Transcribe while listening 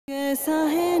कैसा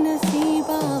है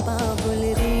नसीबा बाबुल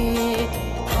रे,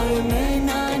 और मैं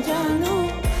ना जानूं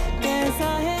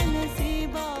कैसा है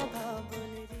नसीबा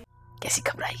बाबुल रे।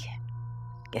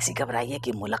 कैसी घबराई है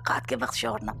कि मुलाकात के वक्त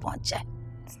शौहर ना पहुंच जाए।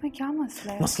 इसमें क्या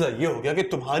मसला है? मसला ये हो गया कि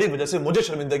तुम्हारी वजह से मुझे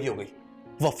शर्मिंदगी हो गई।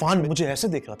 वफान मुझे ऐसे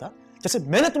देख रहा था जैसे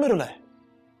मैंने तुम्हें रुलाया।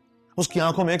 उसकी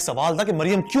आंखों में एक सवाल था कि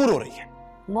मरियम क्यों रो रही है।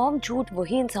 मॉम, झूठ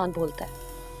वही इंसान बोलता है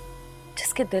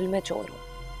जिसके दिल में चोर हो।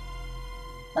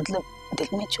 मतलब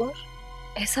दिल में चोर?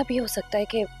 ऐसा भी हो सकता है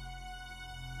कि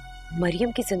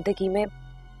मरियम की जिंदगी में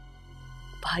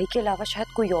भाई के अलावा शायद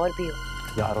कोई और भी हो।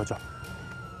 यार हो जा,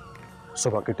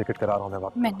 सुबह की टिकट करा रहा हूं मैं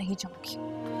वापस। मैं नहीं जाऊंगी।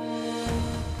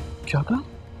 क्या कहा?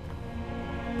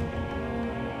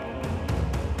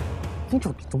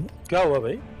 तुम क्या हुआ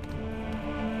भाई?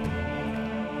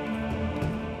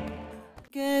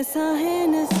 कैसा है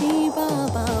नसीबा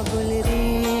बाबुल रे,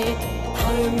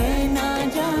 और मैं ना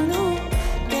जानूं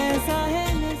कैसा है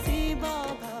नसीबा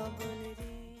बाबुल रे।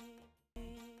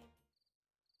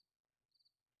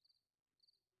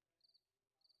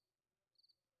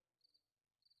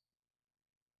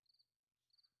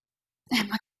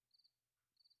 अहमद,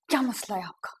 क्या मसला है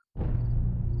आपका?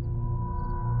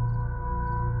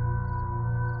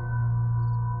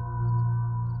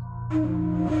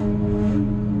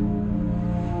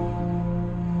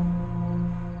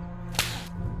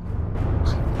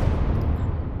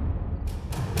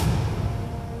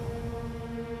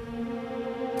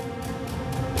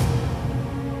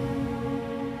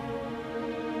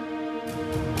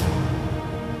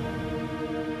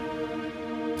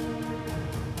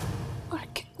 और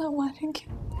कितना मारेंगे?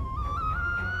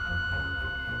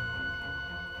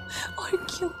 और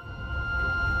क्यों?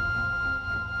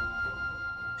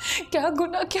 क्या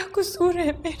गुनाह, क्या कसूर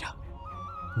है मेरा?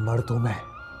 मर्द हूं मैं,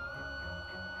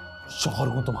 शौहर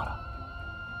हूं तुम्हारा,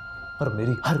 और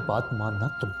मेरी हर बात मानना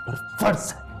तुम पर फर्ज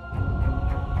है।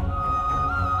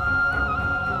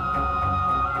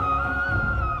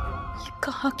 ये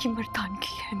कहाँ की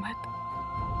मर्दानगी है अहमद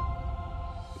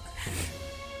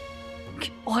कि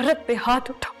औरत पे हाथ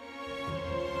उठा?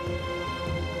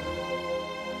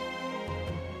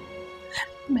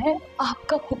 मैं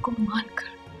आपका हुक्म मानकर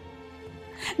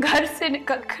घर से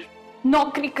निकलकर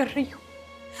नौकरी कर रही हूं,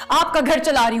 आपका घर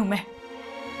चला रही हूं मैं,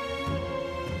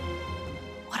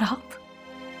 और आप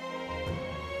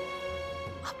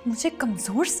मुझे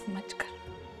कमजोर समझकर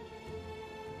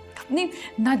अपनी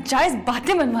नाजायज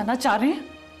बातें मनवाना चाह रहे हैं।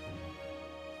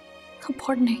 अब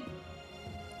और नहीं,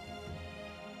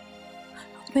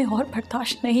 मैं और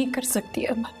बर्दाश्त नहीं कर सकती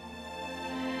अम्मा।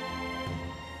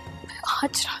 मैं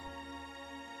आज रात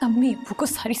अम्मी अब्बू को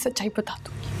सारी सच्चाई बता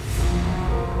दूंगी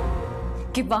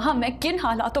कि वहां मैं किन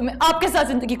हालातों में आपके साथ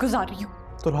जिंदगी गुजार रही हूं।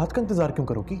 तो रात का इंतजार क्यों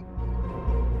करोगी?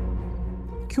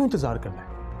 क्यों इंतजार करना है?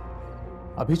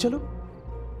 अभी चलो,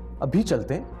 अभी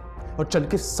चलते हैं और चल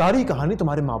के सारी कहानी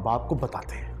तुम्हारे माँ बाप को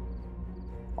बताते हैं।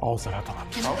 आओ जरा तुम।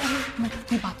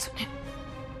 अपनी बात सुने,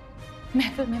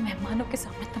 महफिल में मेहमानों के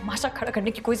सामने तमाशा खड़ा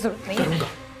करने की कोई जरूरत नहीं करूंगा,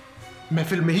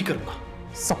 महफिल में ही करूंगा।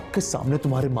 सबके सामने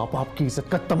तुम्हारे माँ बाप की इज्जत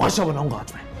का तमाशा बनाऊंगा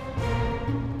आज मैं।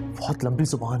 बहुत लंबी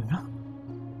जुबान है ना।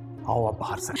 आओ आप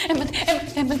बाहर से।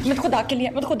 अहमद, खुदा के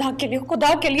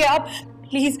लिए आप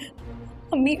प्लीज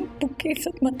अम्मी अब्बू की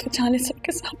इज्जत मत उछाले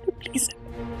सबके सामने, प्लीज।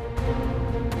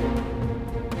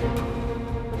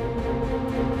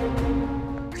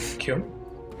 क्यों?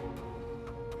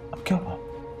 अब क्या हुआ?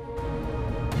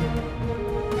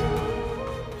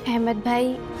 अहमद भाई,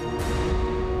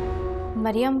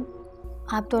 मरियम,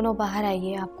 आप दोनों बाहर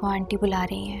आइए, आपको आंटी बुला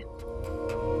रही हैं।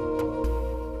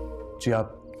 जी आप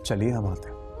चलिए, हम आते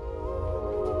हैं।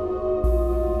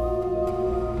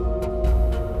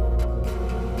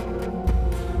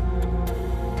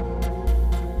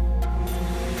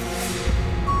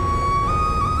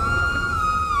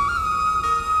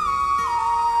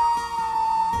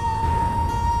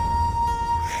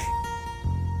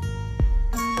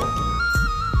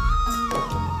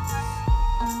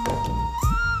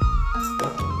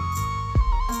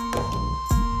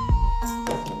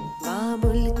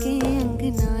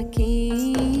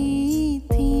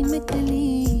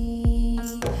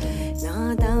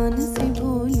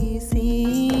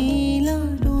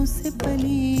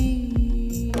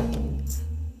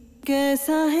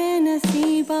 कैसा है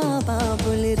नसीबा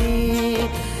बाबुल रे,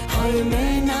 और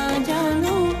मैं ना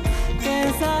जानूं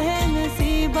कैसा है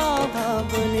नसीबा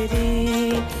बाबुल रे,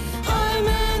 और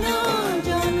मैं ना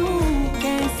जानूं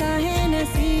कैसा है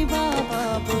नसीबा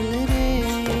बाबुल रे,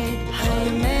 और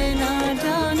मैं ना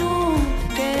जानूं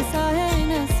कैसा है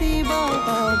नसीबा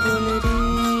बाबुल रे।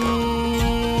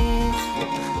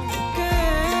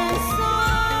 कैसा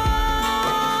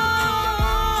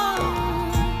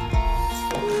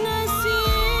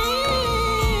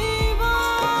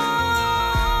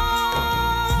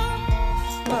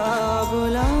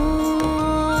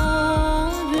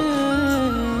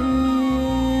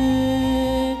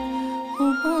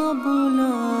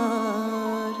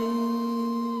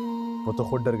वो तो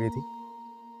खुद डर गई थी।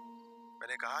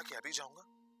 मैंने कहा कि अभी जाऊंगा,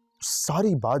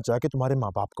 सारी बात जाके तुम्हारे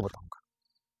माँ बाप को बताऊंगा।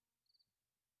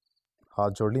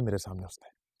 हाथ जोड़ ली मेरे सामने उसने।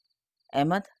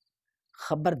 अहमद,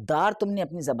 खबरदार तुमने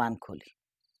अपनी जबान खोली।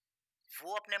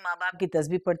 वो अपने माँ बाप की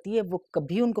तस्बीह पढ़ती है, वो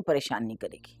कभी उनको परेशान नहीं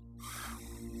करेगी।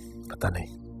 पता नहीं,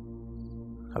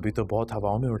 अभी तो बहुत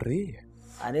हवाओं में उड़ रही है।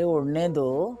 अरे उड़ने दो,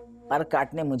 पर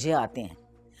काटने मुझे आते हैं,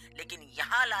 लेकिन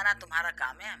यहाँ लाना तुम्हारा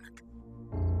काम है अहमद।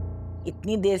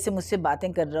 इतनी देर से मुझसे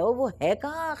बातें कर रहे हो, वो है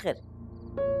कहाँ आखिर?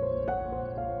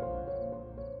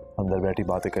 अंदर बैठी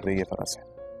बातें कर रही है फरा से।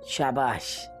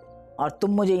 शाबाश। और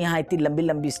तुम मुझे यहाँ इतनी लंबी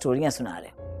लंबी स्टोरियां सुना रहे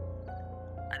हो।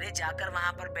 अरे जाकर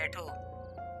वहां पर बैठो।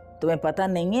 तुम्हें पता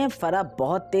नहीं है फरा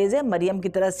बहुत तेज है, मरियम की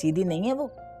तरह सीधी नहीं है वो।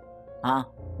 हाँ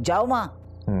जाओ वहां।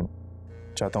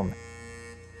 चाहता हूँ मैं,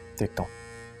 देखता हूँ।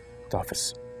 खुदा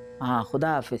हाफिज। हाँ खुदा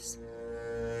हाफिज।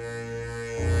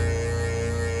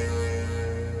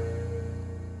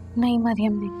 नहीं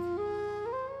मरियम नहीं,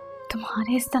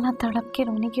 तुम्हारे इस तरह तड़प के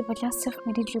रोने की वजह सिर्फ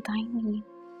मेरी जुदाई नहीं है,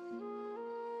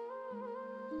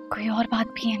 कोई और बात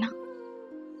भी है ना।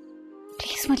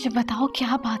 प्लीज मुझे बताओ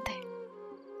क्या बात है।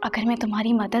 अगर मैं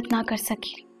तुम्हारी मदद ना कर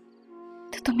सकी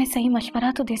तो तुम्हें सही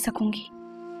मशवरा तो दे सकूंगी।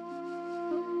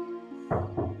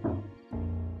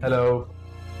 हेलो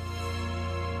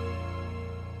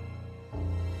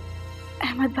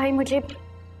अहमद भाई, मुझे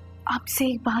आपसे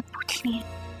एक बात पूछनी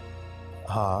है।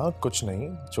 हाँ कुछ नहीं,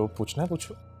 जो पूछना है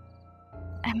पूछो।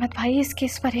 अहमद भाई, इसकी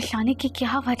इस परेशानी की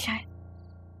क्या वजह है?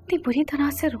 इतनी बुरी तरह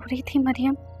से रो रही थी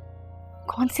मरियम।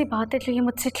 कौन सी बात है जो ये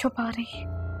मुझसे छुपा रही है?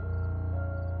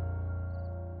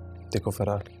 देखो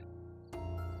फरार,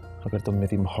 अगर तुम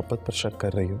मेरी मोहब्बत पर शक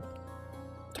कर रही हो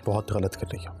तो बहुत गलत कर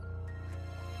रही हो।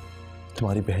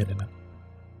 तुम्हारी बहन है ना,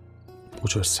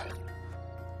 पूछो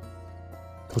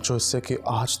इससे कि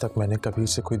आज तक मैंने कभी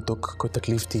इसे कोई दुख, कोई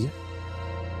तकलीफ दी है?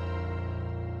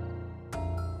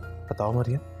 बताओ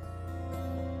मरियम,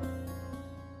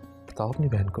 बताओ अपनी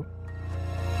बहन को।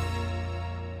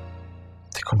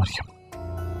 देखो मरियम,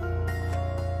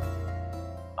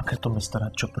 अगर तुम इस तरह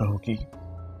चुप रहोगी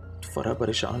तो फरा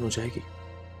परेशान हो जाएगी,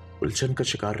 उलझन का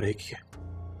शिकार रहेगी।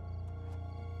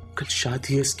 कल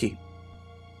शादी है इसकी,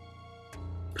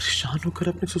 परेशान होकर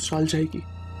अपने ससुराल जाएगी।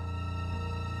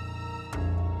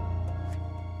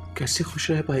 कैसे खुश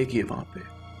रह पाएगी ये वहां पे?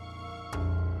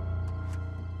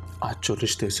 आज जो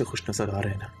रिश्ते से खुश नजर आ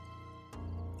रहे हैं ना,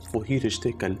 वही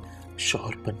रिश्ते कल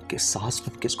शौहर बन के, सास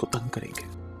बन के इसको तंग करेंगे,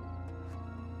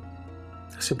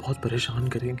 ऐसे बहुत परेशान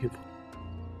करेंगे। वो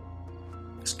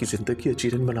इसकी जिंदगी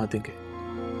अजीरन बना देंगे।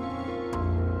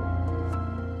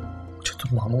 मुझे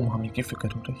तो मामू मामी की फिक्र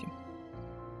हो रही है।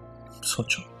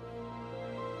 सोचो,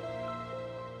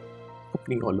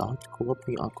 अपनी औलाद को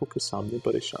अपनी आंखों के सामने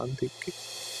परेशान देख के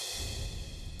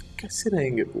कैसे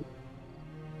रहेंगे वो?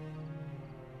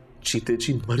 जीते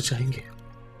जी मर जाएंगे।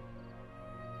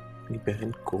 अपनी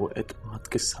बहन को एतमाद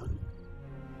के साथ,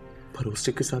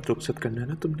 भरोसे के साथ रुखसत करना है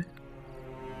ना तुमने।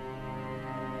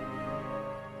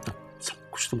 अब सब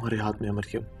कुछ तुम्हारे हाथ में है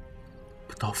मरियम।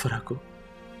 बताओ फरा को,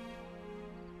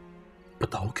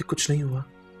 बताओ कि कुछ नहीं हुआ।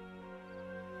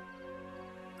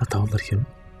 बताओ मरियम।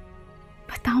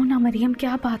 बताओ ना मरियम,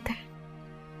 क्या बात है?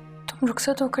 तुम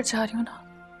रुखसत होकर जा रही हो ना,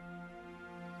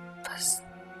 बस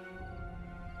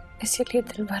इसीलिए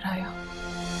दिल भर आया।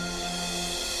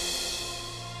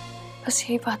 बस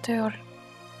यही बात है और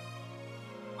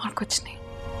कुछ नहीं।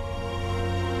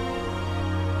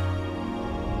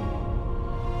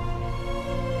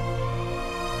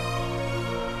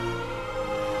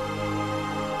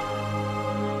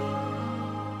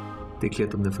 देख लिया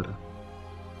तुमने फरा,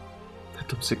 मैं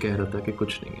तुमसे कह रहा था कि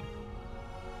कुछ नहीं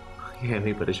है। ये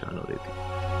नहीं परेशान हो रही थी।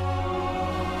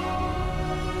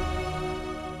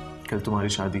 कल तुम्हारी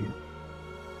शादी है,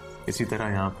 इसी तरह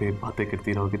यहाँ पे बातें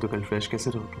करती रहोगी तो कल फ्रेश कैसे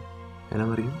रहोगी, है ना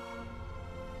मरियम?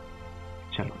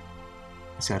 चलो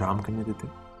इसे आराम करने देते,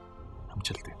 हम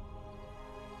चलते हैं।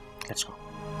 Let's go.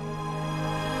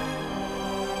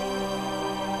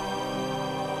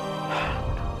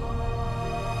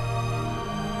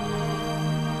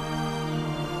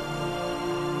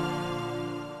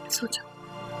 सोचा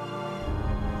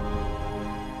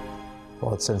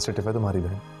बहुत सेंसिटिव है तुम्हारी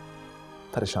बहन,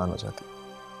 परेशान हो जाती।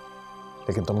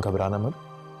 लेकिन तुम घबराना मत,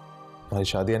 तुम्हारी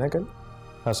शादी है ना कल।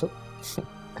 हंसो,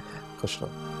 खुश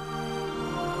रहो।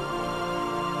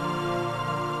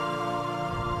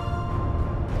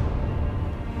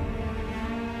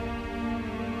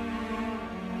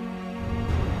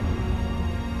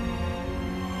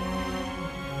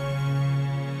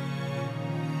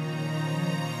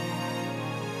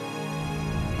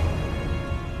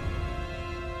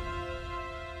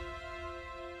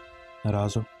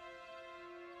 नाराज हो?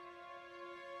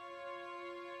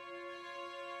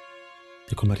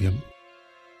 देखो मरियम,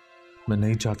 मैं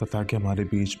नहीं चाहता था कि हमारे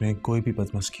बीच में कोई भी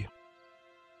बदमज़गी हो,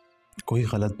 कोई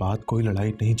गलत बात, कोई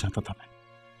लड़ाई नहीं चाहता था मैं,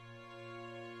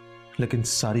 लेकिन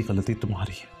सारी गलती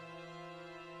तुम्हारी है।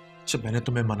 जब मैंने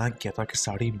तुम्हें मना किया था कि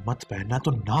साड़ी मत पहनना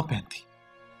तो ना पहनती।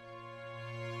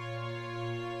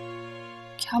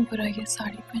 क्या बुराई है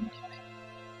साड़ी पहनने में?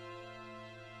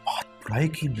 बहुत बुराई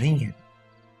की नहीं है,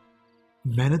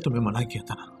 मैंने तुम्हें मना किया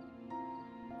था ना।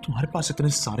 तुम्हारे पास इतने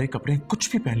सारे कपड़े,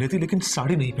 कुछ भी पहन लेती लेकिन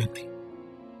साड़ी नहीं पहनती,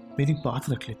 मेरी बात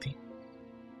रख लेती।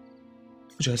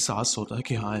 मुझे एहसास होता है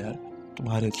कि हाँ यार,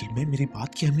 तुम्हारे दिल में मेरी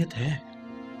बात की अहमियत है।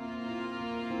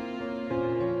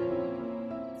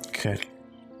 खैर,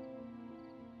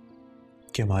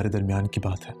 कि हमारे दरमियान की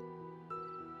बात है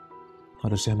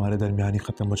और उसे हमारे दरमियान ही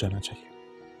खत्म हो जाना चाहिए।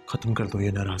 खत्म कर दो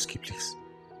ये नाराजगी प्लीज।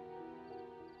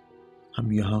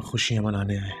 हम यहां खुशियां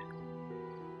मनाने आए हैं,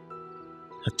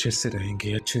 अच्छे से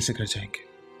रहेंगे, अच्छे से घर जाएंगे,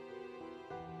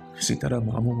 इसी तरह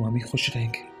मामू मामी खुश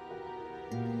रहेंगे।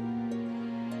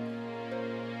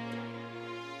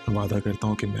 मैं वादा करता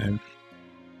हूं कि मैं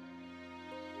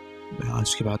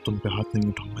आज के बाद तुम पे हाथ नहीं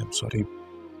उठाऊंगा। आई एम सॉरी,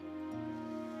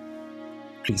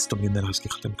 प्लीज तुम ये नाराजगी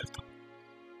खत्म कर दो,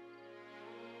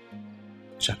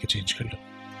 जाके चेंज कर लो।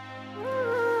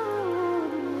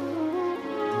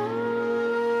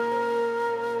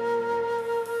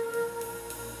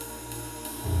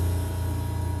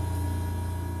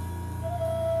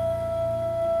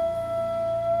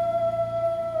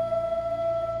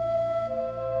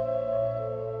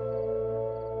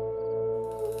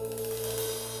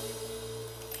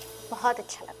 बहुत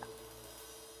अच्छा लगा।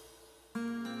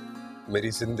 मेरी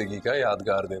जिंदगी का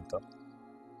यादगार दिन था।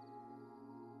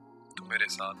 तू मेरे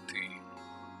साथ थी,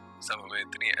 सब हमें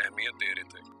इतनी अहमियत दे रहे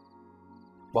थे,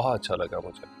 बहुत अच्छा लगा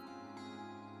मुझे।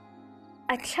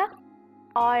 अच्छा,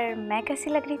 और मैं कैसी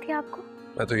लग रही थी आपको?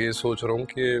 मैं तो ये सोच रहा हूँ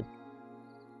कि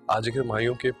आज के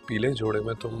माइयों के पीले जोड़े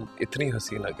में तुम इतनी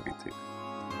हसीन लग रही थी,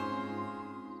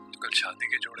 तो कल शादी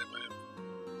के जोड़े में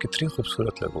कितनी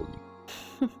खूबसूरत लगोगी।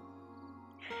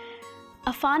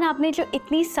 अफान, आपने जो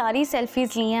इतनी सारी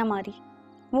सेल्फीज ली हैं हमारी,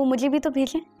 वो मुझे भी तो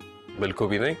भेजें। बिल्कुल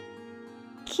भी नहीं।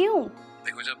 क्यों?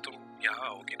 देखो, जब तुम यहाँ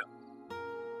आओगी ना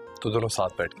तो दोनों साथ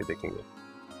बैठ के देखेंगे,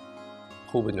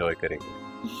 खूब एंजॉय करेंगे।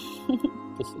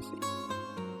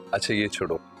 अच्छा ये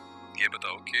छोड़ो, ये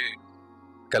बताओ कि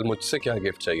कल मुझसे क्या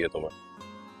गिफ्ट चाहिए तुम्हें?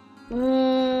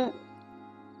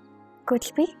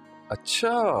 कुछ भी।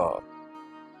 अच्छा,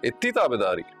 इतनी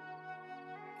ताबेदारी।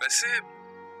 वैसे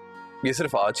ये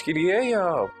सिर्फ आज के लिए है या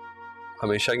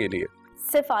हमेशा के लिए?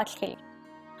 सिर्फ आज के लिए,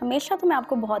 हमेशा तो मैं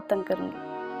आपको बहुत तंग करूंगी।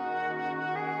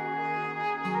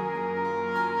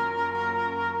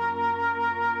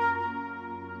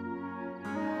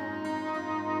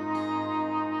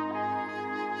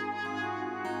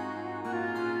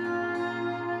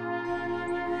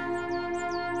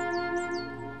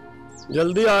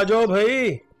 जल्दी आ जाओ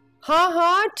भाई। हाँ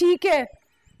हाँ ठीक है,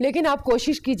 लेकिन आप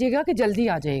कोशिश कीजिएगा कि जल्दी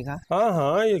आ जाएगा। हाँ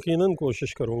हाँ यकीनन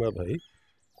कोशिश करूंगा भाई।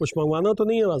 कुछ मंगवाना तो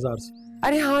नहीं है बाजार से?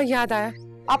 अरे हाँ याद आया,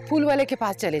 आप फूल वाले के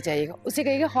पास चले जाइएगा, उसे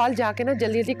कहिएगा हॉल जाके ना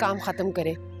जल्दी जल्दी काम खत्म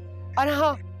करे। और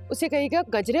हाँ, उसे कहिएगा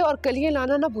गजरे और कलियां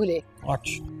लाना ना भूले। अच्छा।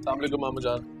 अस्सलाम वालेकुम मामू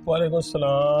जान। वालेकुम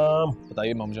सलाम।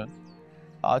 बताइए मामू जान,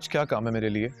 आज क्या काम है मेरे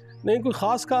लिए? नहीं कोई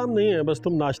खास काम नहीं है, बस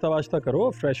तुम नाश्ता वाश्ता करो,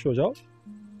 फ्रेश हो जाओ।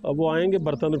 अब वो आएंगे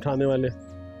बर्तन उठाने वाले,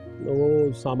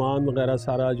 वो सामान वगैरह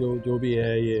सारा जो भी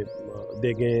है, ये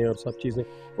देगें और सब चीज़ें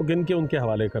वो गिन के उनके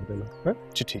हवाले कर देना है।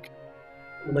 जी ठीक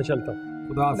है, मैं चलता हूँ।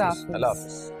 खुदा हाफिज़। अल्लाह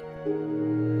हाफिज़।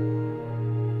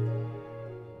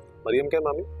 मरियम क्या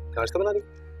मामी नाश्ता बना दी?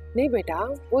 नहीं बेटा,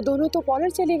 वो दोनों तो पार्लर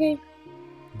चली गई।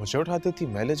 मुझे उठाते थी,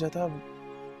 मैं ले जाता।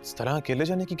 इस तरह अकेले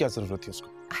जाने की क्या जरूरत थी उसको?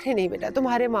 अरे नहीं बेटा,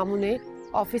 तुम्हारे मामू ने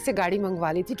ऑफिस से गाड़ी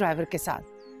मंगवा ली थी ड्राइवर के साथ,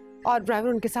 और ड्राइवर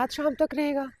उनके साथ शाम तक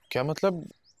रहेगा। क्या मतलब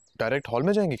डायरेक्ट हॉल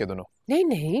में जाएंगे क्या दोनों? नहीं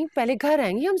नहीं, पहले घर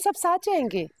आएंगे, हम सब साथ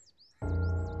जाएंगे।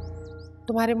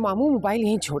 तुम्हारे मामू मोबाइल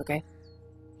यहीं छोड़ गए,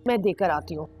 मैं देकर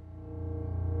आती हूँ।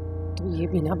 तो ये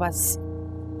भी ना बस।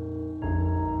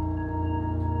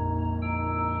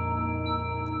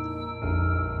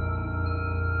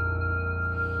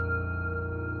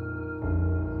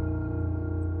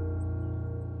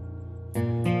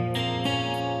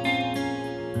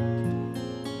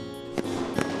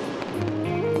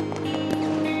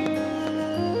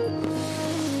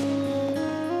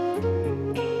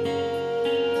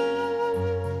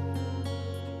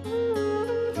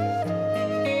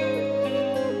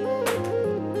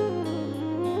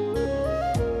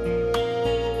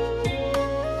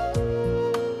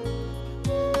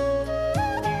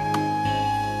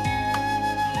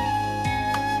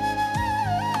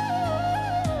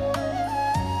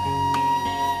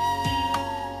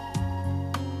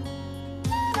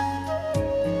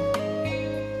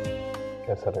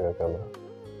 कैसा लगा कमरा?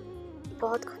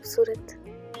 बहुत खूबसूरत।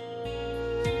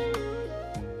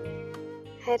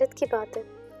 हैरत की बात है,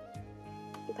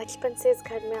 बचपन से इस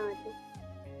घर में आ रही हूँ,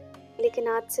 लेकिन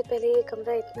आज से पहले ये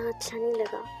कमरा इतना अच्छा नहीं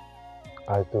लगा।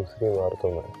 आज दूसरी बार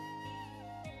तो मैं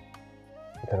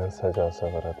इतना सजा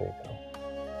सवरा देख रहा हूँ,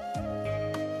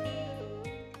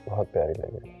 बहुत प्यारी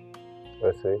लग रही।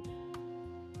 वैसे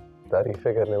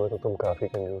तारीफें करने में तो तुम काफी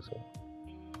कंजूस हो,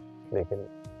 लेकिन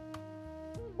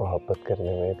मोहब्बत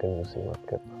करने में कंजूसी मत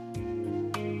करना।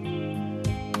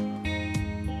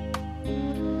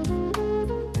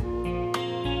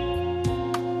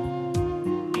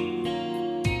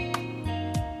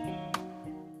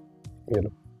 ये लो,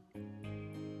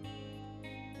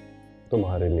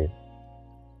 तुम्हारे लिए।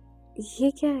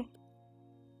 ये क्या है?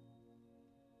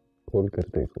 खोल कर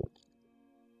देखो।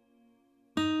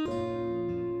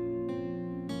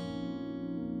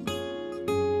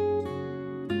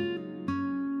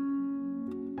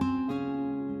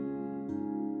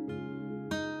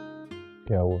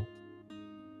 क्या हुआ,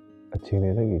 अच्छी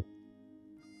नहीं लगी?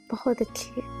 बहुत अच्छी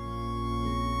है।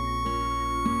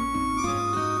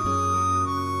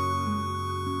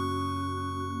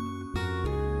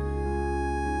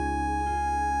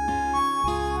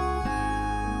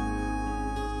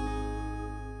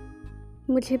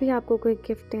 मुझे भी आपको कोई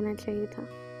गिफ्ट देना चाहिए था।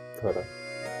 थोड़ा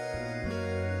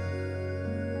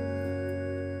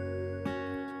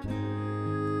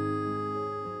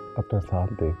अपना साथ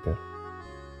देखकर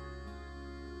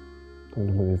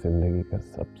तुमने मुझे जिंदगी का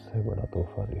सबसे बड़ा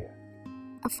तोहफा दिया।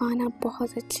 अफान, आप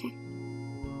बहुत अच्छे हैं।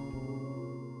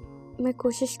 मैं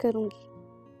कोशिश करूंगी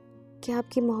कि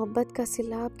आपकी मोहब्बत का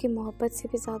सिला आपकी मोहब्बत से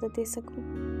भी ज्यादा दे सकूं।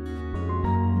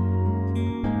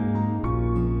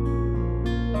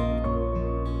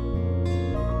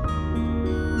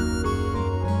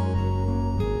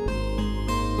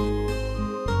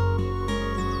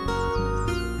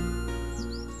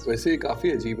 वैसे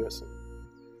काफी अजीब है सब।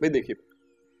 भाई देखिए,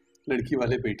 लड़की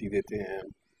वाले पेटी देते हैं,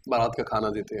 बारात का खाना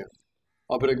देते हैं,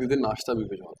 और फिर अगले दिन नाश्ता भी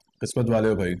भिजवाते हैं। किस्मत वाले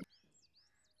हो भाई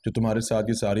जो तुम्हारे साथ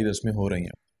ये सारी रस्में हो रही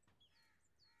हैं,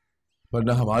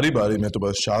 वरना हमारी बारी में तो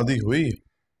बस शादी हुई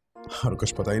और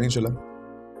कुछ पता ही नहीं चला।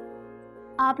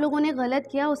 आप लोगों ने गलत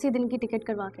किया उसी दिन की टिकट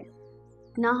करवा के।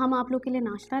 ना हम आप लोग के लिए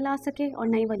नाश्ता ला सके और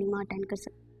ना ही वलीमा अटेंड कर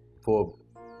सके। वो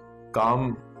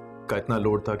काम का इतना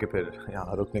लोड था कि फिर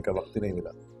यहाँ रुकने का वक्त ही नहीं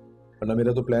मिला, वरना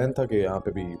मेरा तो प्लान था कि यहाँ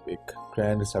पे भी एक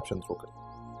ग्रैंड रिसेप्शन थ्रो कर।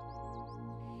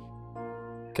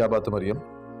 क्या बात है मरियम,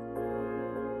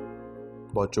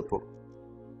 बहुत चुप हो?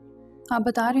 आप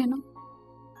बता रहे हैं ना,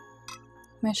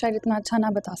 मैं शायद इतना अच्छा ना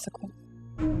बता सकूं।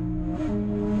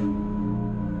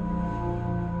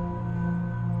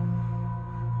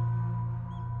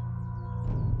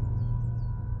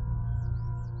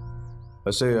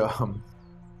 वैसे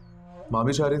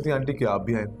मामी चाह रही थी आंटी कि आप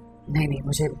भी आए। नहीं नहीं,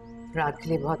 मुझे रात के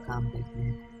लिए बहुत काम करते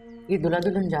हैं। ये दुल्हा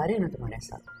दुल्हन जा रहे हैं ना तुम्हारे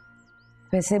साथ।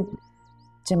 वैसे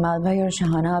जमाल भाई और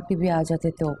शहाना आप भी आ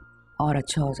जाते तो और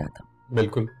अच्छा हो जाता।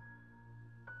 बिल्कुल।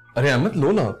 अरे अहमद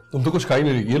लो ना, तुम तो कुछ खा ही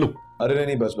नहीं रही, ये लो। अरे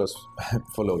नहीं बस बस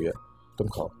फुल हो गया, तुम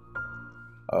खाओ।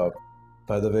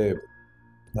 By the way,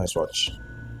 nice watch.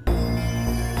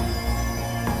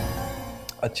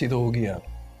 अच्छी तो होगी यार,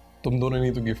 तुम दोनों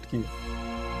ने तो गिफ्ट की।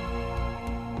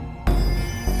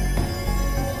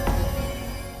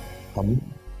 हम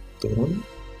दोनों?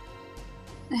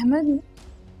 अहमद,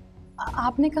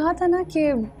 आपने कहा था ना कि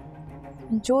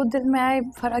जो दिल में आए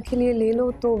फरा के लिए ले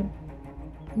लो, तो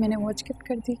मैंने वॉच गिफ्ट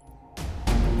कर दी।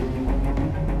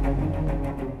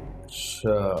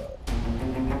 अच्छा,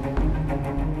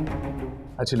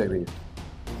 अच्छी लग रही है।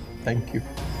 Thank you.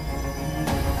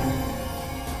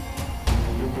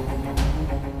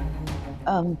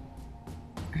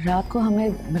 रात को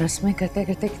हमें रस्में करते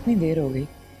करते कितनी देर हो गई,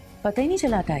 पता ही नहीं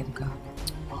चला टाइम का।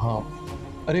 हाँ,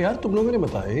 अरे यार तुम लोगों ने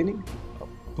बताया ही नहीं।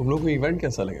 तुम लोगों को इवेंट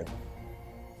कैसा लगा?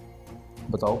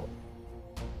 बताओ,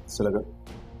 कैसा लगा?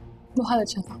 बहुत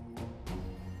अच्छा था।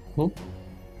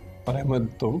 और अहमद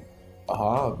तुम?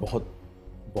 हाँ, बहुत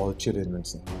बहुत अच्छे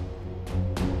अरेंजमेंट्स हैं।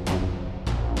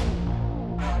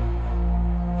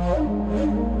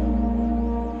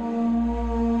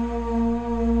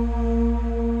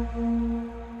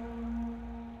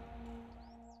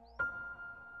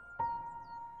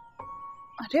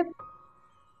 अरे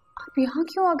आप यहाँ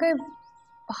क्यों आ गए?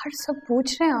 बाहर सब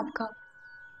पूछ रहे हैं आपका।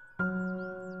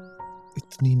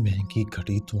 इतनी महंगी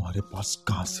घड़ी तुम्हारे पास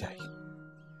कहाँ से आई?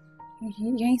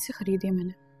 यहीं से खरीदी है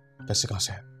मैंने। पैसे कहाँ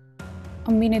से आए?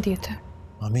 अम्मी ने दिए थे।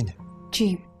 मामी ने? जी।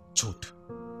 झूठ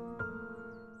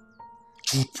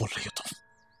झूठ बोल रही हो तुम।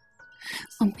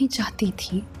 अम्मी चाहती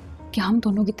थी कि हम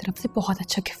दोनों की तरफ से बहुत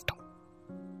अच्छा गिफ्ट हो,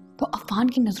 तो अफान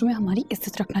की नजरों में हमारी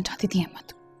इज्जत रखना चाहती थी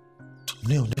अहमद।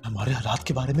 तुमने उन्हें हमारे हालात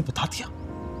के बारे में बता दिया?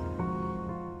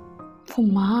 वो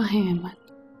माँ है अहमद,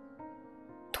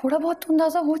 थोड़ा बहुत तो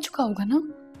अंदाजा हो चुका होगा ना,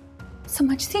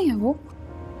 समझती हैं वो।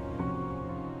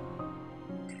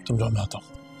 तुम जाओ, मैं आता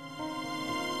हूं।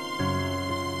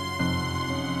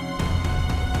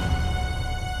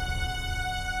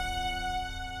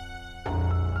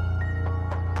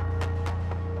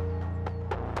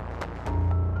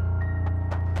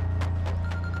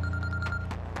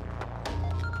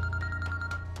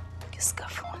 किसका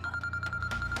फोन?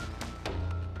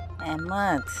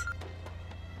 अहमद।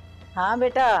 हाँ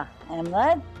बेटा।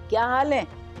 अहमद, क्या हाल है?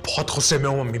 बहुत गुस्से में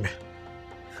हूं मम्मी में।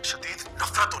 शदीद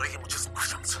नफरत हो रही है मुझे इस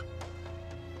गुस्से से।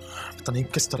 पता नहीं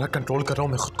किस तरह कंट्रोल कर रहा हूं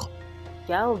मैं खुद को।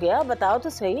 क्या हो गया, बताओ तो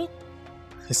सही।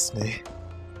 इसने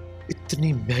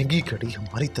इतनी महंगी घड़ी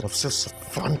हमारी तरफ से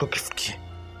सफान को गिफ्ट की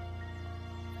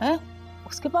है।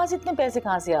 उसके पास इतने पैसे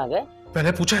कहाँ से आ गए?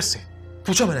 मैंने पूछा इससे,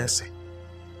 पूछा मैंने इससे,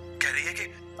 कह रही है कि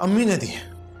अम्मी ने दी है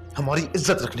हमारी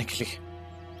इज्जत रखने के लिए।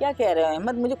 क्या कह रहे हो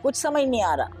अहमद, मुझे कुछ समझ नहीं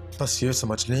आ रहा। बस ये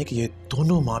समझ लें कि ये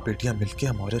दोनों माँ बेटियां मिलके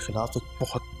हमारे खिलाफ एक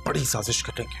बहुत बड़ी साजिश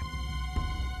करेंगे।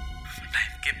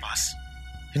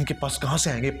 इनके पास कहाँ से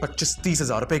आएंगे 25-30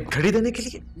 हजार रुपए घड़ी देने के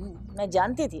लिए? मैं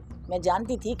जानती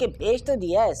थी कि भेज तो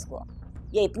दिया है इसको,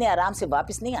 ये इतने आराम से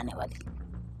वापस नहीं आने वाली।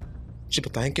 जी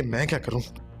बताएं कि मैं क्या करूं?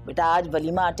 बेटा आज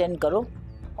वलीमा अटेंड करो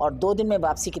और 2 दिन में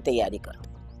वापसी की तैयारी करो।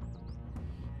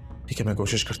 ठीक है, मैं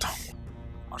कोशिश करता हूँ।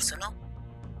 और सुनो,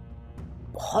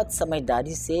 बहुत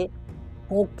समझदारी से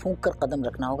फूंक फूंक कर कदम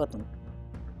रखना होगा तुम।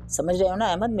 समझ रहे हो ना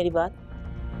अहमद मेरी बात?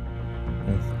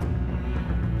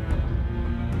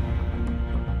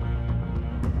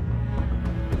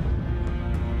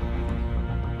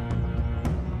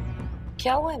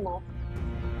 क्या हुआ है मॉम?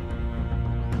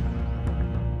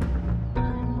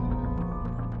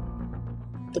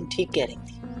 तुम ठीक कह रही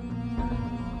थी,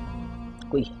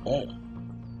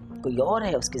 कोई और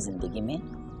है उसकी जिंदगी में,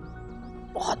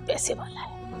 बहुत पैसे वाला है।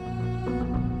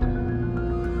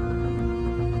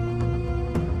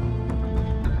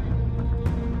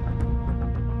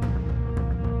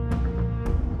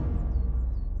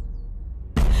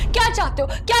 क्या चाहते हो,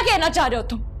 क्या कहना चाह रहे हो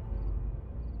तुम?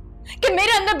 कि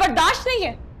मेरे अंदर बर्दाश्त नहीं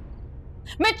है?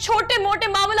 मैं छोटे मोटे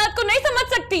मामलात को नहीं समझ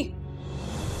सकती,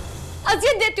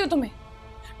 अजियत देती हूं तुम्हें,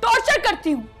 टॉर्चर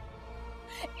करती हूं,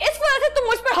 इस वजह से तुम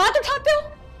मुझ पर हाथ उठाते हो?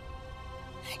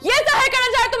 ये जाहिर करना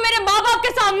चाह रहे तुम मेरे माँ बाप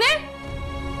के सामने?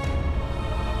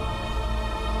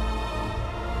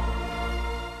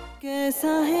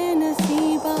 कैसा है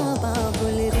नसीबा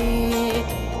बाबुल रे,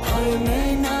 और मैं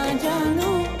ना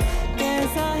जानूं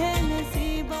कैसा है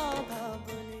नसीबा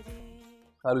बाबुल रे।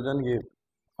 खालूजान ये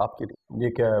आपके लिए। ये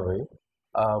क्या है भाई?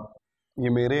 ये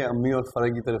मेरे अम्मी और फरा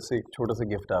की तरफ से एक छोटा सा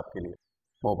गिफ्ट है आपके लिए,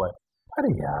 मोबाइल। अरे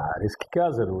यार इसकी क्या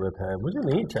जरूरत है, मुझे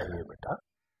नहीं चाहिए बेटा।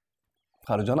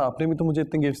 खालूजान आपने भी तो मुझे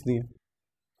इतने गिफ्ट्स दिए,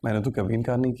 मैंने तो कभी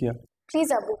इनकार नहीं किया।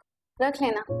 प्लीज अबू रख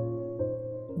लेना।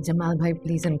 जमाल भाई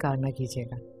प्लीज इनकार ना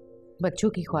कीजिएगा, बच्चों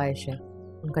की ख्वाहिश है,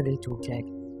 उनका दिल टूट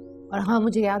जाएगा। और हाँ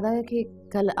मुझे याद आया कि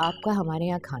कल आपका हमारे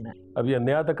यहाँ खाना है। अब ये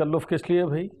नया तकल्लुफ किस लिए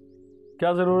भाई,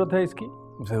 क्या जरूरत है इसकी?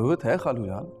 जरूरत है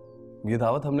खालूजान, ये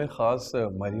दावत हमने खास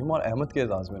मरियम और अहमद के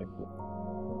एजाज में रखी है।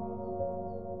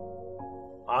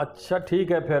 अच्छा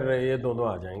ठीक है, फिर ये दोनों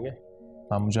आ जाएंगे।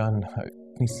 मामूजान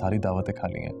इतनी सारी दावतें खा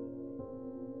ली हैं,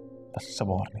 बस सब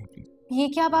और नहीं प्लीज। ये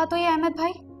क्या बात हुई अहमद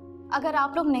भाई, अगर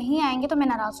आप लोग नहीं आएंगे तो मैं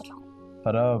नाराज हो जाऊंगी।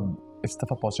 पर इस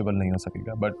दफा पॉसिबल नहीं हो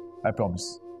सकेगा, but I promise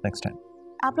next time.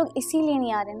 आप लोग इसीलिए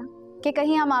नहीं आ रहे ना कि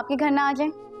कहीं हम आपके घर ना आ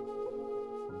जाएं?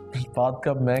 इस बात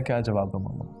का मैं क्या जवाब दूं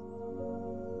मामा?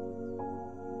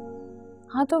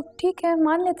 हाँ तो ठीक है,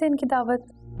 मान लेते हैं इनकी दावत,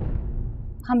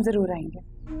 हम जरूर आएंगे।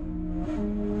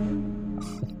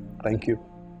 थैंक यू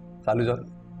खालूजान,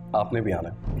 आपने भी आना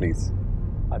है प्लीज।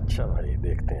 अच्छा भाई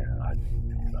देखते हैं आज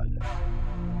आ जाए।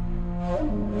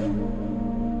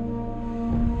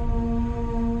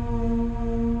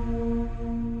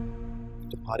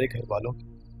 तुम्हारे घर वालों की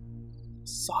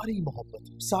सारी मोहब्बत,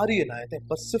 सारी इनायतें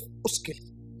बस सिर्फ उसके लिए।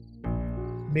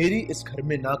 मेरी इस घर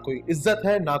में ना कोई इज्जत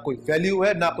है, ना कोई वैल्यू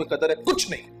है, ना कोई कदर है, कुछ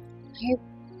नहीं। नहीं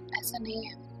ऐसा नहीं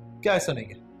है। क्या ऐसा नहीं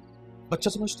है? बच्चा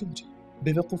समझती मुझे,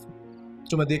 बेवकूफ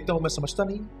जो मैं देखता हूं मैं समझता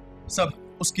नहीं। सब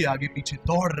उसके आगे पीछे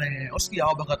दौड़ रहे हैं, उसकी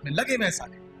आवभगत में लगे हुए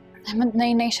सारे। अहमद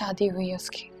नई नई शादी हुई है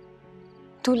उसकी,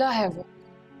 दूल्हा है वो,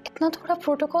 इतना थोड़ा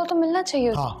प्रोटोकॉल तो मिलना चाहिए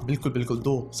उसको। हाँ बिल्कुल बिल्कुल,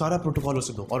 दो सारा प्रोटोकॉल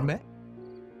उसे दो, और मैं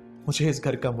मुझे इस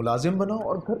घर का मुलाजिम बनाओ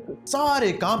और घर के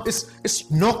सारे काम इस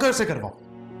नौकर से करवाओ।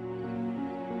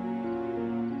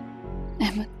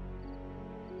 अहमद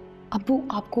अबू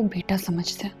आपको बेटा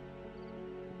समझते हैं,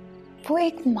 वो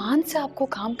एक मान से आपको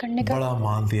काम करने का बड़ा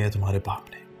मान दिया है तुम्हारे बाप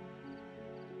ने,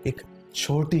 एक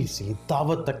छोटी सी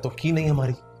दावत तक तो की नहीं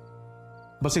हमारी,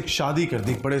 बस एक शादी कर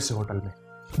दी बड़े से होटल में,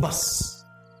 बस।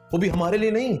 वो भी हमारे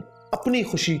लिए नहीं, अपनी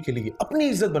खुशी के लिए, अपनी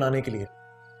इज्जत बनाने के लिए।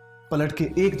 पलट के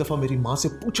एक दफा मेरी माँ से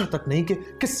पूछा तक नहीं कि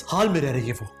किस हाल में रह रही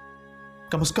है वो।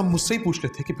 कम से कम मुझसे ही पूछ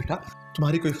लेते कि बेटा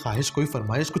तुम्हारी कोई ख्वाहिश, कोई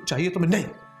फरमाइश, कुछ चाहिए तुम्हें? नहीं,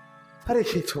 अरे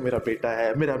ये तो मेरा बेटा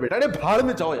है, मेरा बेटा। अरे भाड़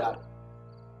में जाओ यार,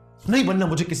 नहीं बनना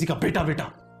मुझे किसी का बेटा बेटा।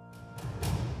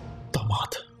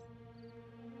 दामाद,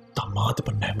 दामाद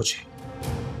बनना है मुझे,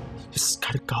 इस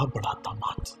घर का बड़ा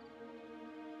दामाद।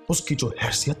 उसकी जो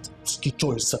हैसियत, उसकी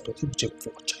जो इज्जत होती मुझे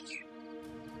वो चाहिए।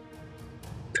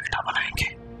 बेटा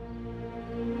बनाएंगे।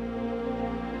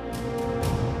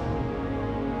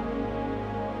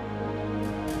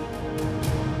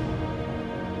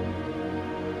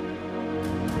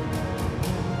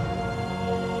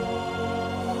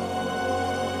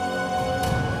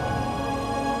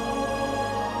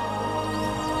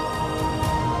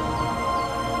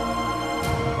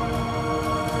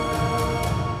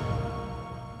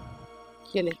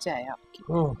 ये ले चाय आपकी।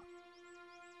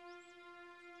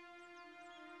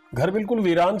 घर बिल्कुल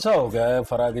वीरान सा हो गया है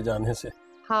फरा के जाने से।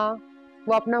 हाँ,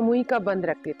 वो अपना मुंह ही का बंद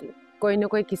रखती थी, कोई ना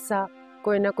कोई किस्सा,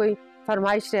 कोई ना कोई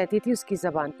फरमाइश रहती थी उसकी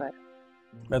जबान पर।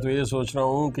 मैं तो ये सोच रहा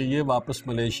हूँ कि ये वापस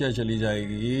मलेशिया चली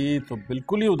जाएगी तो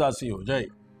बिल्कुल ही उदासी हो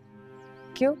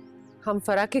जाएगी। क्यों? हम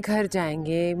फरा के घर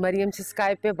जाएंगे, मरियम से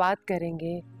स्काइप पे बात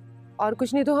करेंगे, और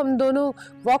कुछ नहीं तो हम दोनों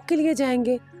वॉक के लिए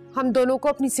जाएंगे। हम दोनों को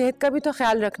अपनी सेहत का भी तो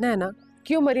ख्याल रखना है ना।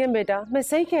 क्यों मरियम बेटा, मैं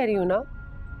सही कह रही हूँ ना?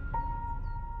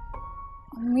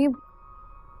 मम्मी,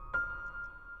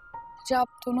 मुझे आप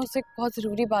दोनों से बहुत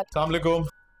जरूरी बात। अस्सलाम वालेकुम।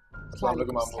 अस्सलाम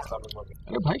वालेकुम मामू। अस्सलाम वालेकुम।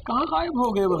 अरे भाई कहाँ गायब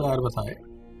हो गए बगैर बताए?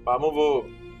 मामू वो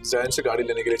जैन से गाड़ी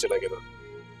लेने के लिए चला गया था।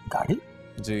 गाड़ी?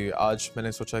 जी, आज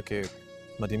मैंने सोचा कि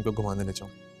मरीम को घुमाने ले जाऊं।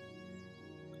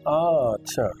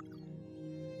 अच्छा,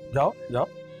 जाओ जाओ।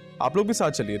 आप लोग भी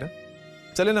साथ चलिए ना।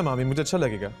 चले ना मामी, मुझे अच्छा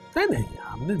लगेगा। नहीं नहीं,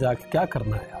 हमने जाके क्या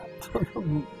करना है यार।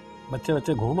 बच्चे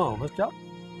बच्चे घूमा हो बस, जाओ।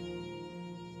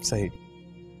 सही,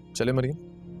 चले मरियम।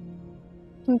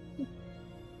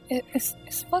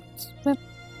 इस वक्त में?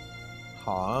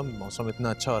 हाँ, मौसम इतना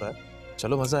अच्छा हो रहा है,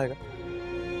 चलो मजा आएगा।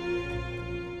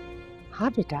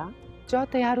 हाँ बेटा, जाओ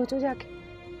तैयार हो जाओ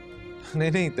जाके।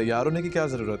 नहीं नहीं, तैयार होने की क्या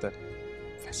जरूरत है,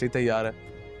 वैसे ही तैयार है।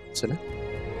 चले।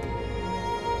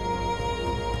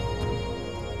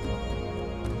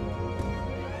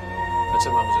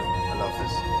 अच्छा मामू जी, अल्लाह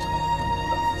हाफिज़।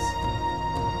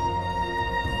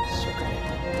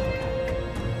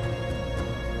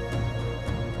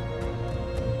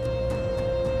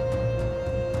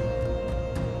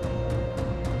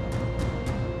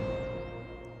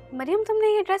 मरियम, तुमने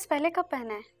ये ड्रेस पहले कब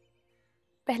पहना है?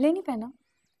 पहले नहीं पहना,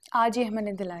 आज ही अहमद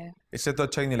ने दिलाया। इससे तो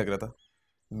अच्छा ही नहीं लग रहा था,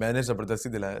 मैंने जबरदस्ती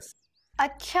दिलाया।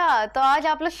 अच्छा, तो आज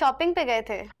आप लोग शॉपिंग पे गए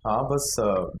थे? हाँ, बस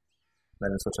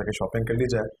मैंने सोचा कि शॉपिंग कर ली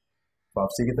जाए,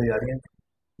 वापसी की तैयारियां।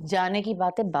 जाने की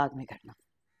बातें बाद में करना,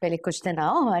 पहले कुछ दिन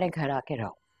आओ, हमारे घर आके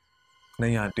रहो।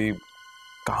 नहीं आंटी,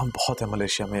 काम बहुत है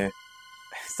मलेशिया में,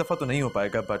 इस दफा तो नहीं हो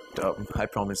पाएगा, but I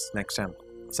promise next time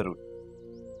जरूर।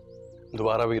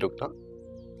 दोबारा भी रुकना,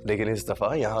 लेकिन इस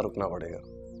दफा यहाँ रुकना पड़ेगा।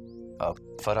 आप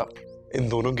फरा, इन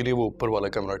दोनों के लिए वो ऊपर वाला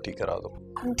कमरा ठीक करा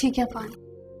दो। ठीक है अफान।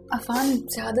 अफान,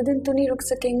 ज्यादा दिन तो नहीं रुक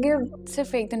सकेंगे,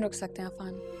 सिर्फ एक दिन रुक सकते हैं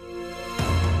अफान।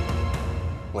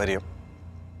 मरियम,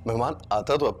 मेहमान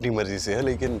आता तो अपनी मर्जी से है,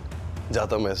 लेकिन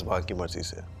जाता मेजबान की मर्जी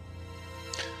से है।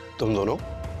 तुम दोनों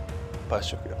बस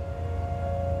शुक्रिया।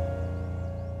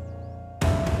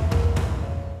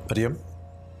 मरियम,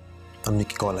 अम्मी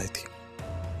की कॉल आई थी,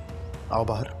 आओ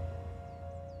बाहर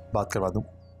बात करवा दूं।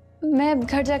 मैं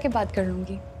घर जाके बात कर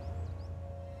लूंगी।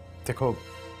 देखो,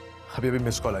 अभी अभी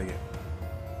मिस कॉल आई है,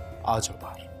 आ जाओ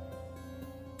बाहर,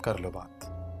 कर लो बात।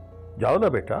 जाओ ना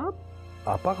बेटा,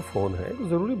 आपा का फोन है,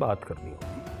 जरूरी बात करनी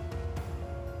होगी।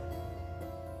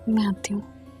 मैं आती हूँ।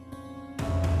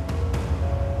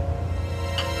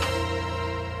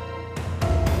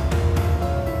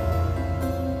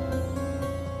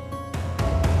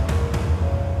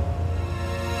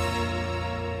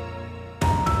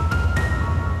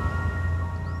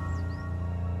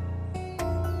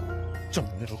 जब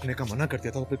मैंने रोकने का मना कर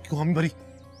दिया था तो फिर क्यों हम भरी?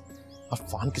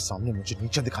 अफवान के सामने मुझे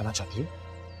नीचे दिखाना चाहती हो,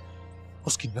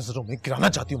 उसकी नजरों में गिराना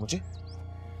चाहती हो मुझे।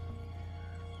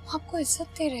 आपको इज्जत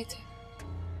दे रहे थे,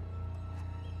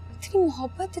 इतनी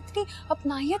मोहब्बत, इतनी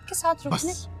अपनाहियत के साथ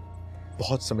रुकने। बस,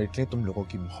 बहुत समेट लें तुम लोगों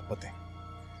की मोहब्बतें,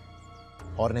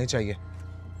 और नहीं चाहिए।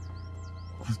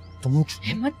 तुम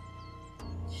अहमद,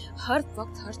 हर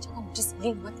वक्त हर जगह मुझे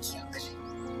जलील मत किया करे,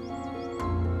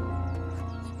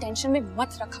 टेंशन में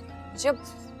मत रखा करे मुझे। अब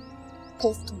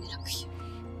खौफ तो मेरा भी है,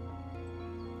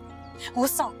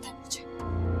 गुस्सा आता है मुझे।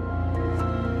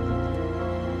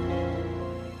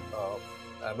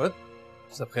 अहमद,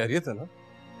 सब खैरियत है ना?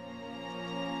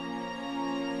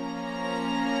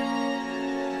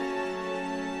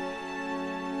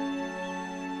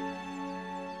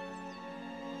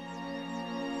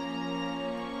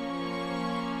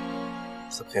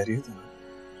 सब खैरियत है ना?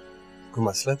 कोई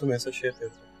मसला है तुम ऐसा शेयर कर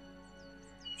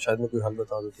दो, शायद मैं कोई हल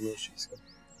बता दूं तुम्हें उस चीज का।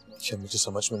 शायद मुझे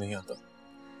समझ में नहीं आता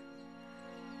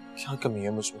क्या कमी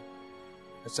है मुझमें,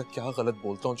 ऐसा क्या गलत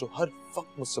बोलता हूँ जो हर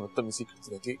वक्त मुझसे बदतमीजी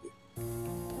करती रहती है।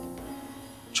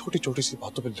 छोटी छोटी सी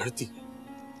बातों पे लड़ती है,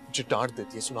 मुझे डांट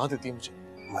देती है, सुना देती है मुझे।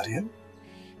 मरियम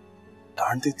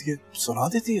डांट देती है, सुना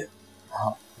देती है?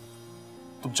 हाँ,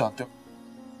 तुम जानते हो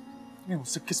ये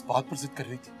मुझसे किस बात पर जिद कर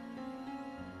रही थी?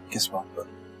 किस बात पर?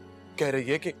 कह रही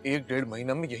है कि 1-1.5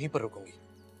 महीना में यहीं पर रुकूंगी,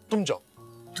 तुम जाओ।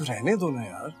 तो रहने दो ना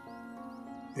यार,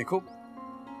 देखो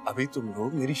अभी तुम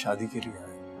लोग मेरी शादी के लिए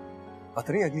आए,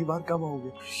 पता नहीं अगली बार कब आओगे।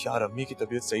 यार अम्मी की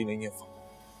तबीयत सही नहीं है,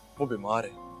 वो बीमार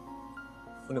है,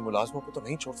 उन्हें मुलाजमों को तो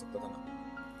नहीं छोड़ सकता था ना,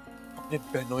 अपने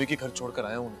बहनोई के घर छोड़कर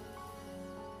आया उन्हें।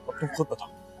 अब तुम खुद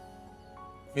बताओ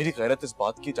मेरी गैरत इस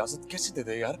बात की इजाजत कैसे दे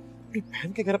दे यार अपनी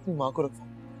बहन के घर अपनी माँ को रखवाऊं?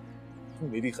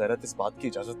 मेरी गैरत इस बात की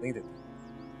इजाजत नहीं देती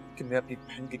कि मैं अपनी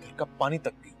बहन के घर का पानी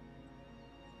तक पीऊं।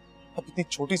 अब इतनी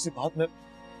छोटी सी बात मैं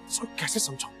इसको कैसे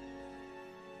समझाऊं?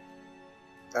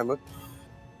 अहमद,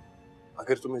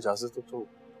 अगर तुम्हें इजाजत हो तो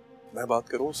मैं बात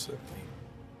करूं उससे?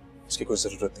 उसकी कोई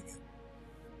जरूरत नहीं है,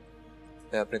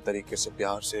 मैं अपने तरीके से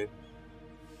प्यार से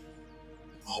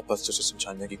मोहब्बत से उसे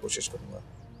समझाने की कोशिश करूंगा।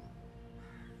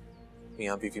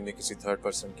 मियां बीवी में किसी थर्ड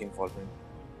पर्सन की इन्वॉल्वमेंट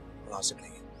मुनासिब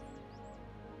नहीं है।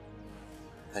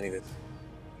 Anyway,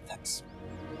 thanks.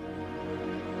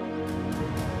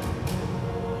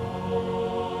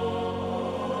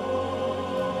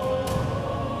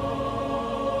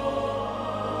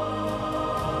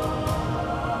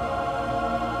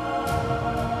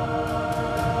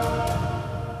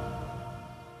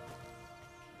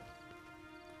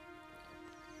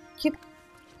 ये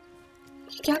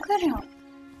क्या कर रहे हो आप?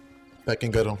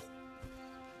 पैकिंग कर रहा हूँ,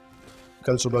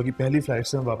 कल सुबह की पहली फ्लाइट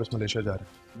से हम वापस मलेशिया जा रहे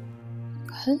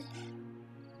हैं।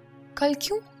 कल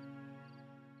क्यों?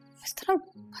 इस तरह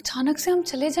अचानक से हम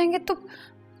चले जाएंगे तो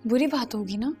बुरी बात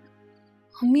होगी ना,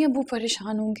 अम्मी अबू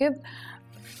परेशान होंगे,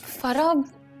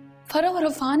 फरा और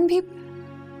अफान भी।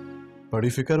 बड़ी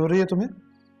फिक्र हो रही है तुम्हें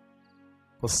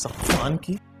उस सफान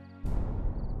की?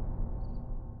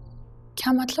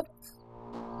 क्या मतलब?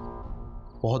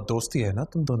 बहुत दोस्ती है ना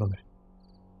तुम दोनों में,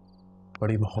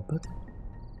 बड़ी मोहब्बत है।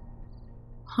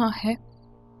 हाँ है।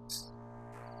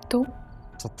 तो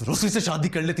दूसरी से शादी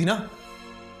कर लेती ना,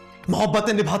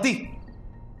 मोहब्बतें निभाती,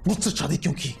 मुझसे शादी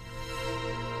क्यों की?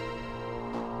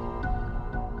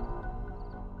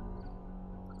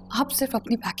 आप सिर्फ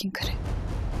अपनी पैकिंग करें,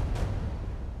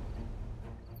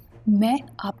 मैं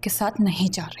आपके साथ नहीं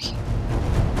जा रही।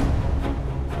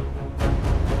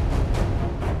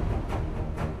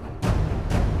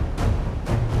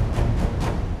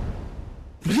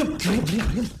 मरियम,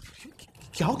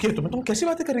 क्या हो गया तुम्हें? तुम कैसी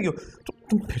बातें कर रही हो?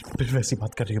 तुम फिर वैसी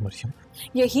बात कर रही हो मरियम?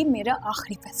 यही मेरा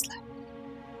आखिरी फैसला है।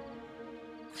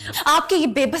 आपकी ये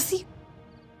बेबसी,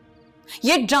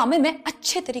 ये ड्रामे मैं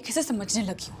अच्छे तरीके से समझने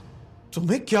लगी हूँ।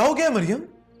 तुम्हें क्या हो गया मरियम?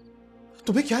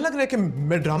 तुम्हें क्या लग रहा है कि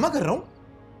मैं ड्रामा कर रहा हूँ?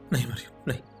 नहीं मरियम,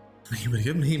 नहीं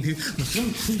मरियम, नहीं मरियम,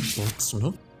 बात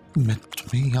सुनो, मैं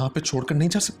तुम्हें यहाँ पे छोड़कर नहीं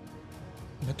जा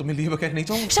सकता, मैं तुम्हें लिए बगैर नहीं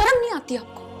जाऊंगा। शर्म नहीं आती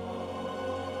आपको?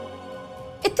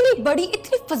 इतनी बड़ी,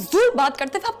 इतनी फजूल बात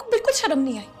करते हुए आपको बिल्कुल शर्म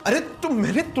नहीं आई? अरे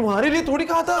मैंने तुम्हारे लिए थोड़ी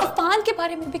कहा था। अफान के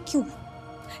बारे में भी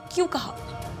क्यों कहा?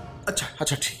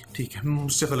 अच्छा ठीक है,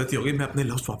 मुझसे गलती हो गई, मैं अपने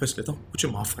लफ्ज़ वापस लेता हूँ, मुझे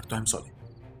माफ करता हूँ।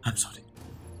 I am sorry.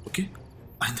 ओके,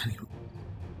 आइंदा नहीं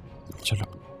होगा। चलो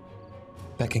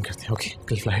पैकिंग करते हैं। ओके,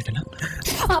 कल फ्लाइट है ना?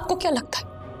 आपको क्या लगता है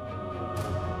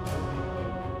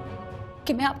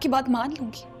कि मैं आपकी बात मान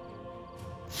लूंगी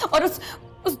और उस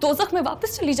दोज़ख में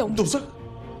वापस चली जाऊंगी? दोज़ख?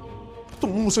 तुम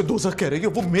मुझे दोज़ख कह रही हो?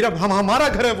 वो मेरा हमारा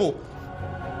घर है। वो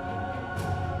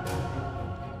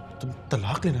तुम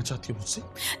तलाक लेना चाहती हो मुझसे?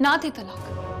 ना दे तलाक,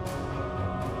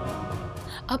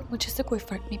 अब मुझे से कोई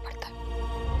फर्क नहीं पड़ता।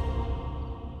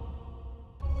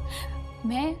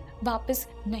 मैं वापस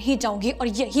नहीं जाऊंगी और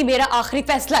यही मेरा आखिरी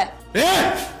फैसला है।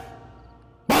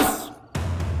 बस,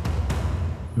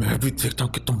 मैं भी देखता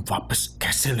हूं कि तुम वापस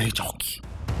कैसे नहीं जाओगी।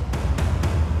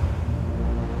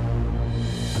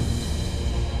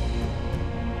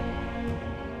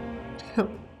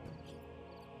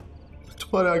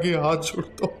 तुम्हारे आगे हाथ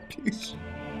छोड़ता हूँ, प्लीज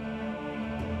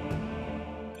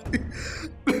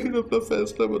अपना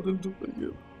फैसला बदल दो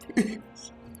भैया,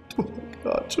 तुम्हारे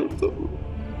हाथ छोड़ता हूँ।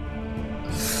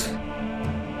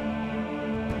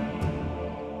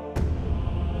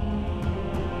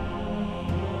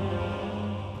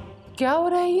 क्या हो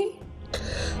रहा है ये?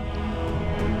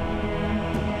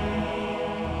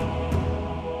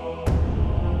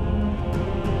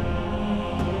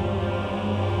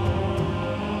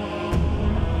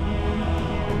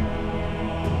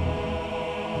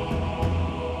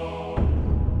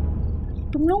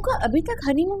 लोगों का अभी तक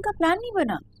हनीमून का प्लान नहीं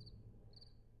बना?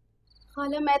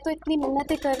 खाला मैं तो इतनी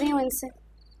मिन्नतें कर रही हूँ इनसे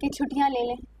कि छुट्टियाँ ले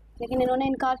लें, लेकिन इन्होंने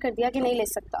इनकार कर दिया कि नहीं ले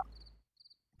सकता।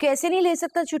 कैसे नहीं ले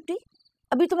सकता छुट्टी?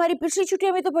 अभी तुम्हारी पिछली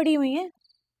छुट्टियां भी तो पड़ी हुई हैं।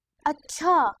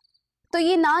 अच्छा, तो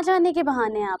ये ना जाने के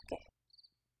बहाने हैं आपके?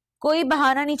 कोई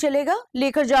बहाना नहीं चलेगा,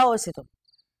 लेकर जाओ उसे तुम।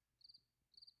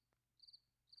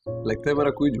 लगता है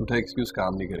मेरा कोई झूठा एक्सक्यूज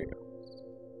काम नहीं करेगा।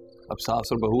 अब सास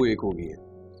और बहू एक हो गई है।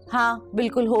 हाँ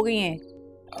बिल्कुल हो गई हैं।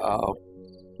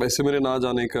 वैसे मेरे ना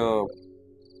जाने का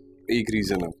एक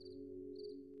रीजन है।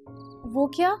 वो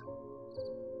क्या?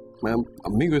 मैं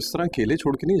अम्मी को इस तरह अकेले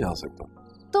छोड़ के नहीं जा सकता।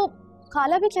 तो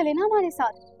खाला भी चले ना हमारे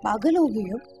साथ। पागल हो गई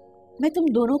हो? मैं तुम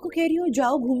दोनों को कह रही हूँ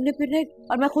जाओ घूमने फिरने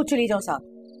और मैं खुद चली जाऊँ साथ।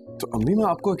 तो अम्मी मैं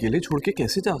आपको अकेले छोड़ के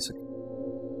कैसे जा सकती?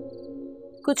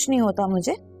 कुछ नहीं होता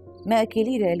मुझे, मैं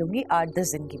अकेली रह लूंगी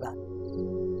 8-10 दिन की बात।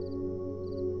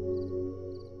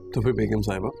 तो फिर बेगम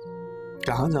साहिबा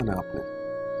कहाँ जाना है आपने?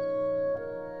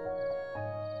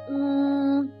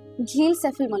 झील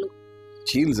सैफुल मलूक।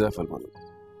 झील सैफुल मलूक,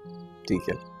 ठीक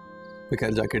है। फिर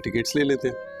खैर जाके टिकट्स ले लेते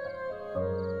हैं।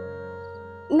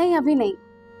 नहीं अभी नहीं।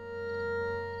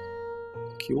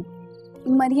 क्यों?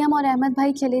 मरियम और अहमद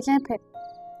भाई चले जाएं फिर।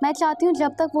 मैं चाहती हूँ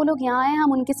जब तक वो लोग यहाँ आए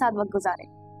हम उनके साथ वक्त गुजारें।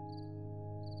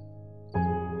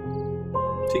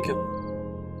 ठीक है।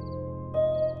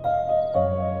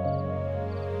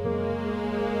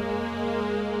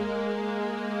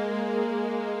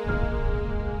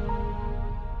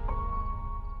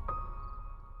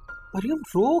 मरियम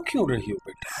रो क्यों रही हो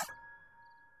बेटा?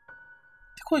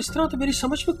 देखो इस तरह तो मेरी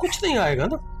समझ में कुछ नहीं आएगा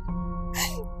ना।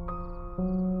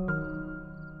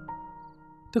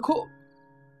 देखो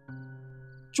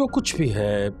जो कुछ भी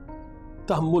है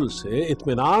तहम्मुल से,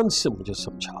 इत्मीनान से मुझे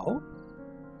समझाओ,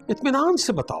 इत्मीनान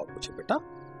से बताओ मुझे बेटा।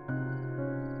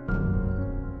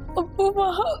 अब्बू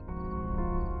वहां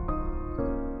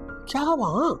क्या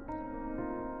वहां?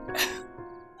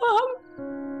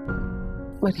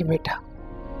 मरियम बेटा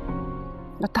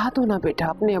बता दो ना बेटा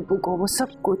अपने अब्बू को वो सब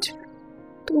कुछ।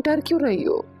 तुम डर क्यों रही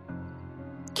हो?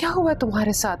 क्या हुआ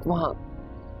तुम्हारे साथ वहां?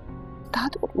 बता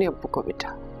दो अपने अब्बू को बेटा।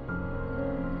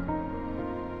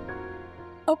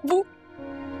 अब्बू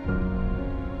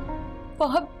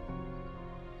वहां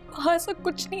ऐसा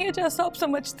कुछ नहीं है जैसा आप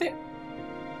समझते हैं।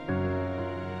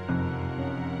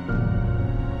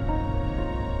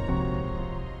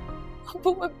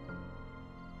 अब्बू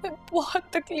मैं बहुत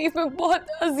तकलीफ में, बहुत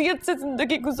अजियत से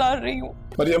जिंदगी गुजार रही हूँ।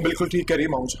 मरियम बिल्कुल ठीक कह रही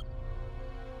है माऊजा।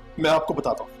 मैं आपको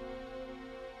बताता हूँ,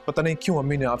 पता नहीं क्यों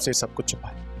अम्मी ने आपसे ये सब कुछ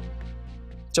छुपाया,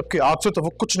 जबकि आपसे तो वो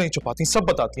कुछ नहीं छुपाती, सब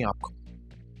बताती हैं आपको।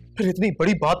 फिर इतनी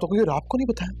बड़ी बात हो गई और आपको नहीं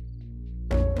बताया।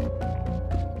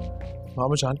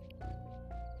 मामू जान,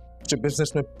 मुझे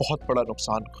बिजनेस में बहुत बड़ा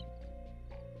नुकसान हुआ।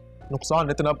 नुकसान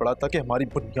इतना बड़ा था कि हमारी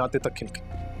बुनियादें तक हिल गई।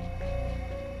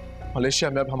 मलेशिया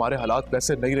में अब हमारे हालात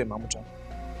वैसे नहीं रहे मामू जान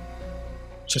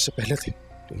जैसे पहले थे।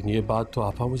 लेकिन ये बात तो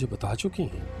आपा मुझे बता चुकी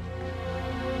हैं।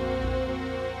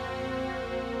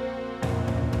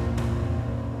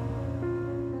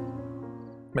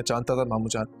 मैं जानता था मामू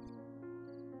जान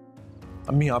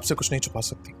अम्मी आपसे कुछ नहीं छुपा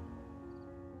सकती।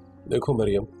 देखो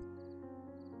मरियम,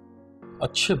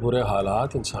 अच्छे बुरे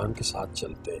हालात इंसान के साथ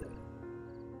चलते हैं।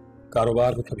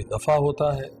 कारोबार में कभी नफा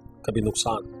होता है, कभी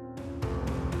नुकसान।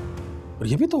 और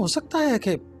ये भी तो हो सकता है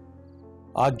कि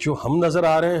आज जो हम नजर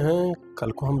आ रहे हैं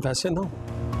कल को हम वैसे ना हो।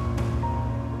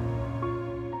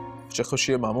 मुझे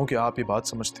खुशी है मामू कि आप ये बात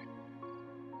समझते,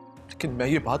 लेकिन मैं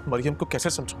ये बात मरियम को कैसे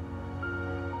समझाऊं?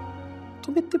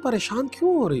 तुम इतनी परेशान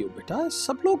क्यों हो रही हो बेटा?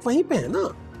 सब लोग वहीं पे हैं ना।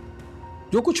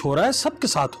 जो कुछ हो रहा है सबके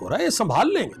साथ हो रहा है, ये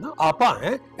संभाल लेंगे ना। आपा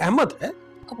है, अहमद है।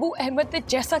 अबू अहमद ने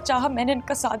जैसा चाहा मैंने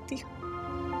इनका साथ दिया।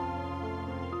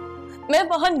 मैं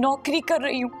वहां नौकरी कर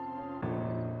रही हूँ,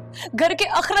 घर के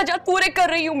अखराजात पूरे कर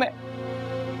रही हूँ मैं।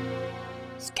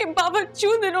 उसके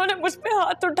बावजूद इन्होंने मुझ पे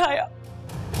हाथ उठाया।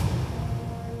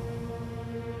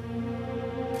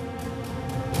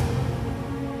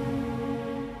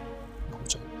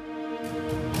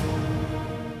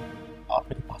 आप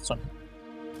मेरी बात सुनें,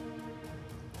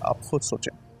 आप खुद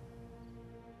सोचें।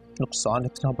 नुकसान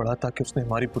इतना बड़ा था कि उसने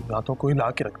हमारी बुनियादों को हिला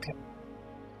के रख दिया।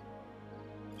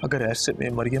 अगर ऐसे में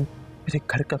मरियम मेरे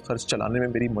घर का खर्च चलाने में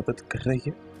मेरी मदद कर रही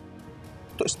है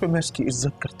तो इस पे मैं इसकी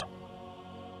इज्जत करता हूं,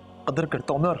 कदर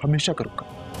करता हूं मैं और हमेशा करूंगा।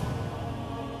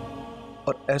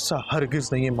 और ऐसा हरगिज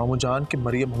नहीं है मामू जान कि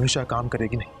मरियम हमेशा काम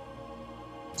करेगी,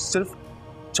 नहीं। सिर्फ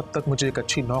जब तक मुझे एक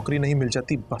अच्छी नौकरी नहीं मिल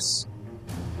जाती बस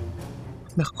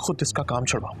मैं खुद इसका काम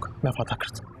छुड़वाऊंगा, मैं वादा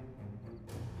करता हूं।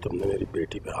 तुमने मेरी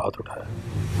बेटी पे हाथ उठाया,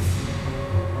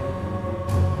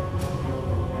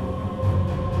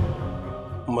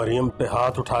 मरियम पे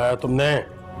हाथ उठाया तुमने।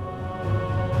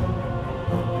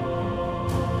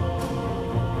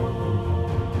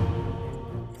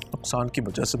 नुकसान की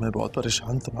वजह से मैं बहुत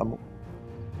परेशान था मामू।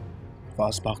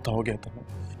 पास भागता हो गया था मैं,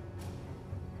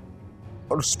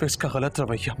 और उस पर इसका गलत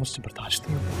रवैया मुझसे बर्दाश्त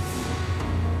नहीं हुआ।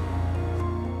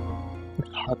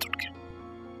 मेरा हाथ उठ गया,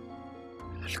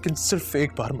 लेकिन सिर्फ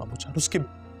एक बार मामू जान,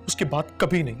 उसके बाद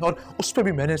कभी नहीं। और उस पर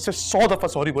भी मैंने इससे 100 दफा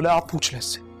सॉरी बोला। आप पूछ लें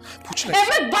इससे, पूछ लें।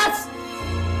 अहमद बस,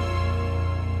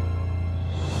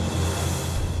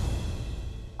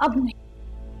 अब नहीं।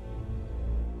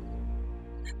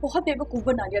 बहुत बेवकूफ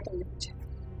बना दिया तुमने मुझे।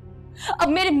 अब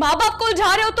मेरे माँ बाप को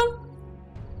उलझा रहे हो तुम।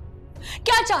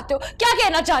 क्या चाहते हो, क्या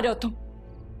कहना चाह रहे हो तुम?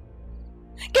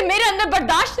 कि मेरे अंदर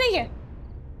बर्दाश्त नहीं है?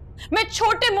 मैं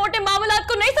छोटे मोटे मामलात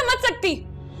को नहीं समझ सकती।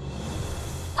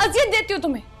 अजियत देती हूं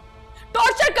तुम्हें,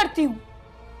 टॉर्चर करती हूं,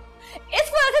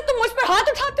 इस वजह से तुम मुझ पर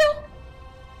हाथ उठाते हो?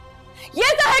 यह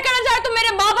जाहिर करना चाहते तुम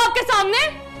मेरे माँ बाप के सामने?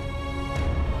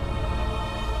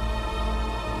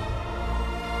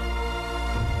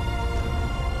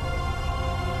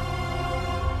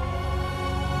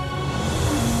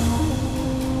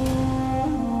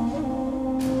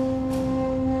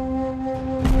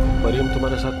 मरियम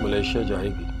तुम्हारे साथ मलेशिया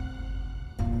जाएगी,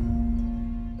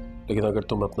 लेकिन अगर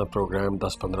तुम अपना प्रोग्राम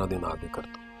 10-15 दिन आगे कर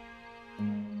दो।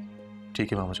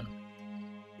 ठीक है मामू जान,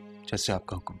 जैसे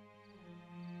आपका हुक्म।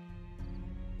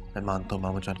 मैं मानता हूं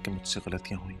मामू जान कि मुझसे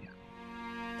गलतियां हुई हैं।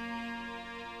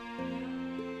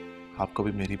 आपको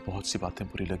भी मेरी बहुत सी बातें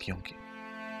बुरी लगी होंगी,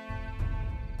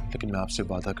 लेकिन मैं आपसे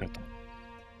वादा करता हूं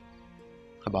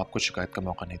अब आपको शिकायत का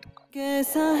मौका नहीं दूंगा।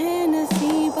 कैसा है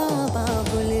नसीबा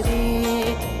बाबुल रे।